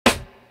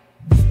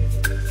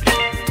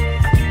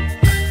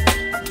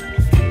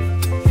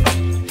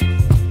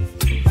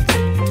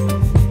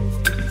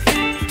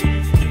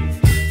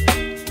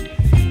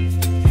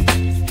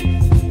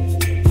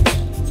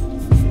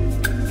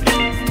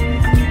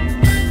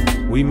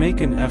We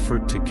make an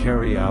effort to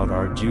carry out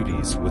our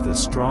duties with a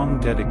strong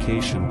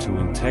dedication to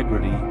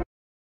integrity.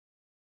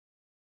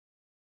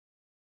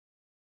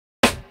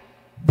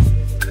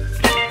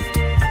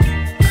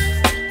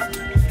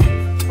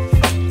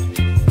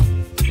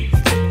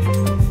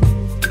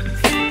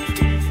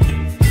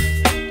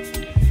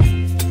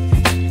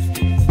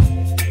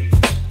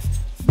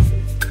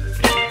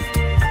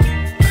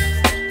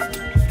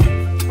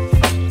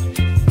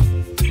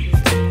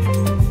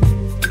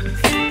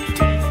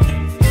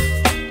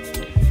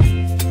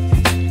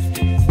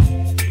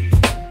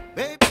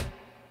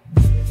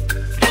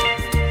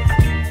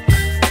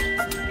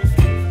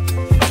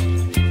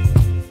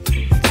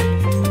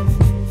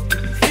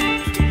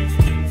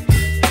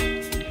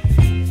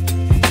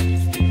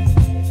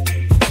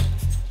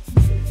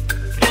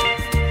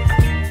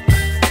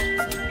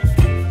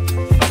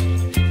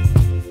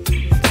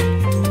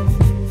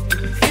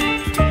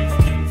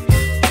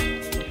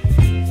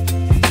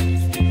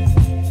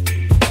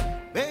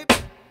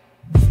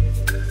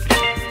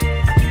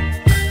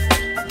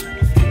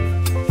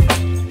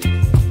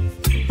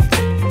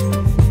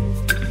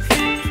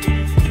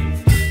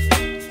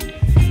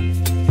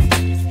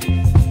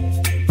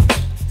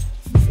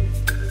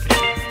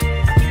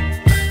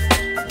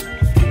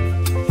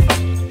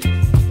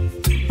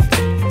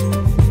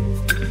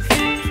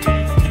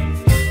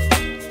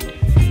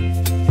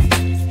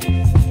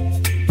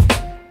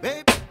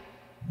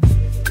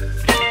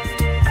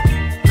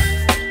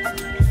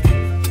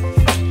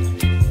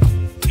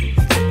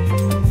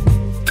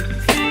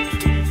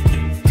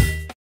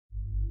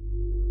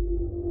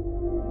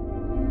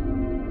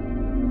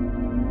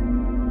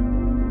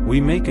 We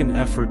make an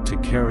effort to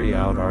carry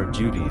out our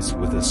duties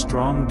with a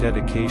strong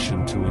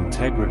dedication to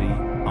integrity,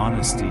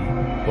 honesty,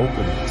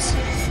 openness,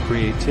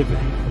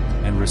 creativity,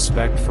 and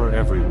respect for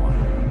everyone.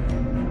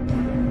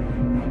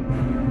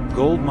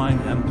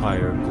 Goldmine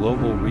Empire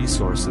Global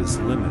Resources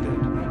Limited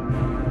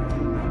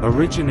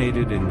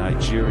originated in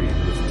Nigeria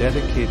with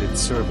dedicated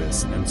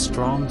service and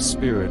strong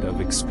spirit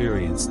of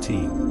experienced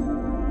team.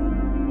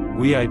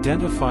 We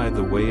identify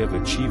the way of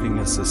achieving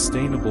a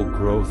sustainable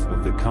growth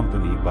of the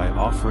company by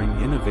offering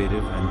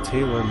innovative and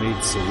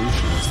tailor-made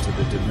solutions to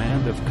the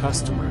demand of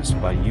customers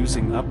by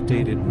using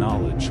updated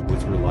knowledge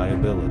with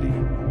reliability.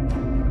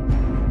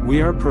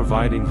 We are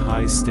providing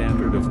high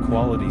standard of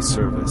quality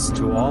service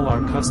to all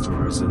our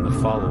customers in the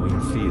following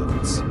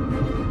fields: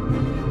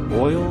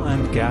 oil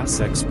and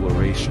gas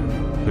exploration,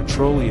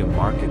 petroleum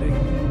marketing,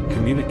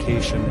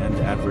 communication and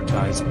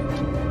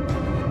advertisement.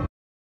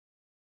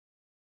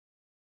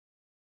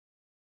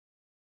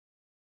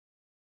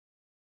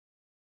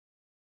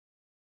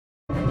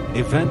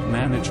 Event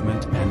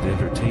management and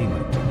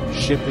entertainment,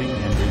 shipping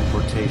and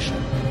importation,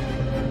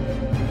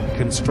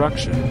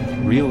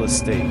 construction, real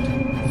estate,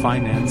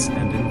 finance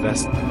and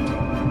investment,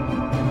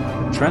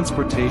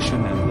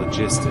 transportation and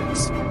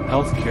logistics,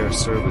 healthcare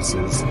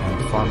services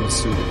and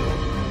pharmaceuticals.